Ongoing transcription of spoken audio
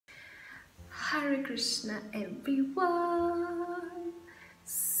Hare Krishna everyone!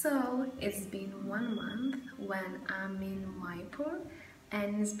 So it's been 1 month when I'm in Mayapur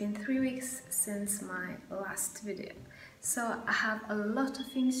and it's been 3 weeks since my last video. So I have a lot of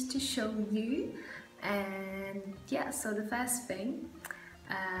things to show you, and yeah, so the first thing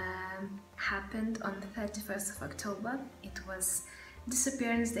happened on the 31st of October. It was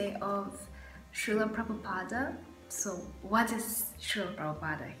disappearance day of Srila Prabhupada. So what is Srila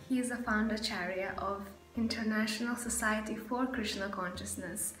Prabhupada? He is the founder Acharya of International Society for Krishna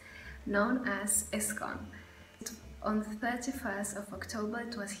Consciousness, known as ISKCON. On the 31st of October,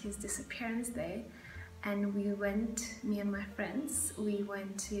 it was his disappearance day, and we went, me and my friends, we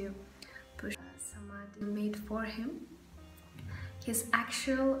went to push samadhi made for him. His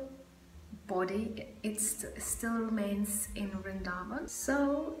actual body, it still remains in Vrindavan.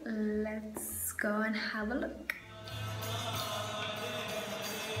 So let's go and have a look.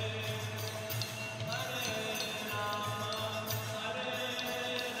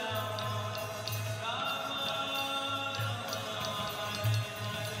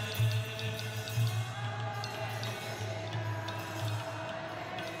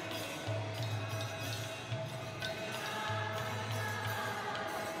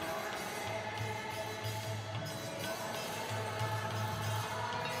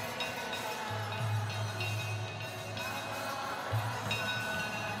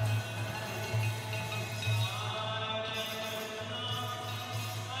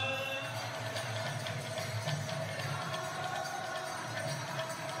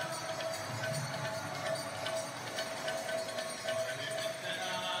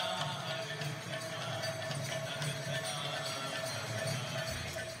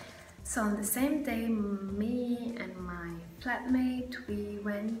 So on the same day, me and my flatmate, we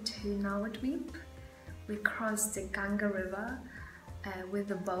went to Navadvip. We crossed the Ganga River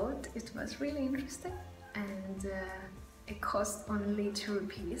with a boat. It was really interesting, and it cost only 2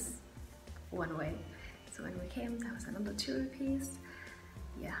 rupees one way. So when we came, there was another 2 rupees.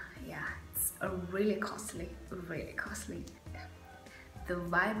 Yeah, it's really costly, really costly. The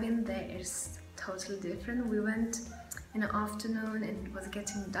vibe in there is totally different. We went in the afternoon and it was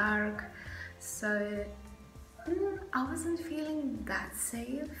getting dark, so I wasn't feeling that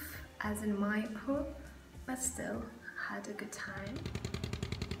safe as in Mayapur, but still had a good time.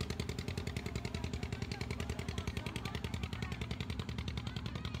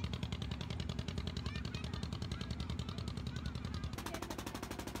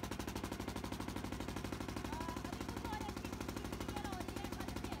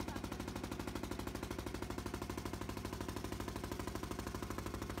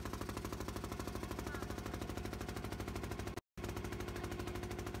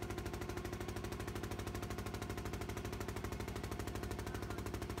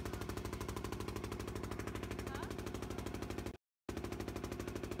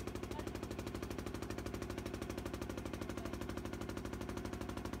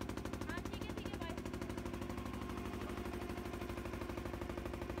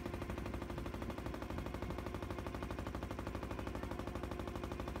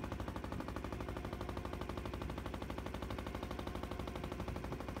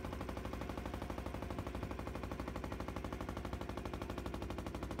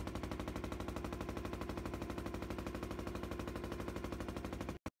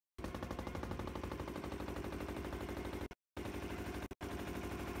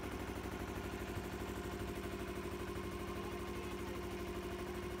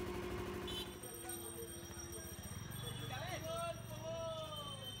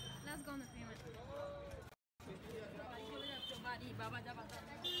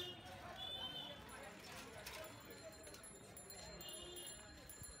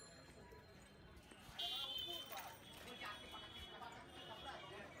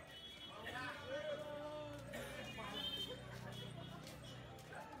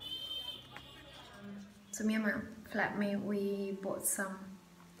 So me and my flatmate, we bought some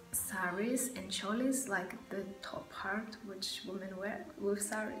saris and cholis, like the top part which women wear with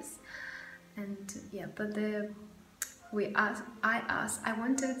saris. And yeah, but I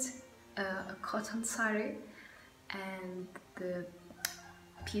wanted a cotton sari, and the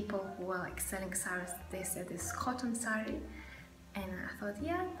people who were like selling saris, they said it's cotton sari, and I thought,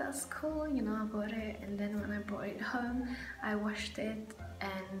 yeah, that's cool, you know, I bought it. And then when I brought it home, I washed it,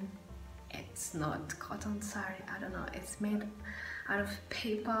 and it's not cotton sari. I don't know, it's made out of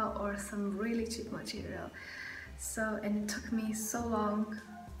paper or some really cheap material. So, and it took me so long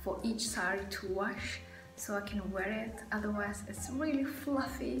for each sari to wash so I can wear it, otherwise it's really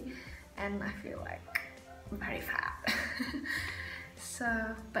fluffy and I feel like very fat. So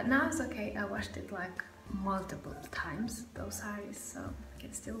So, but now it's okay. I washed it like multiple times, those saris, so I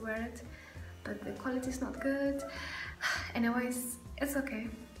can still wear it. But the quality is not good. Anyways, it's okay.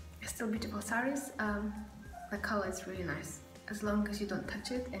 It's still beautiful saris. The color is really nice. As long as you don't touch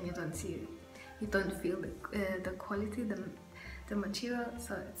it and you don't see it, you don't feel the quality, the material,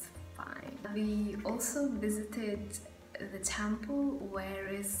 so it's fine. We also visited the temple where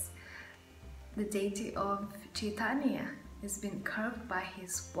is the deity of Chaitanya has been carved by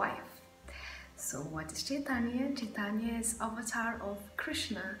his wife. So what is Chaitanya? Chaitanya is avatar of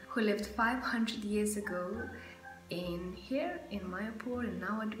Krishna who lived 500 years ago in Mayapur, in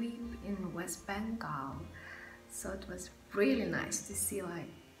Navadvip, in West Bengal. So it was really nice to see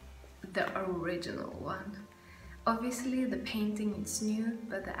like the original one. Obviously the painting is new,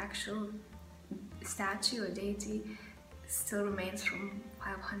 but the actual statue or deity still remains from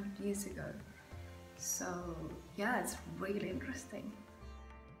 500 years ago. So yeah, it's really interesting.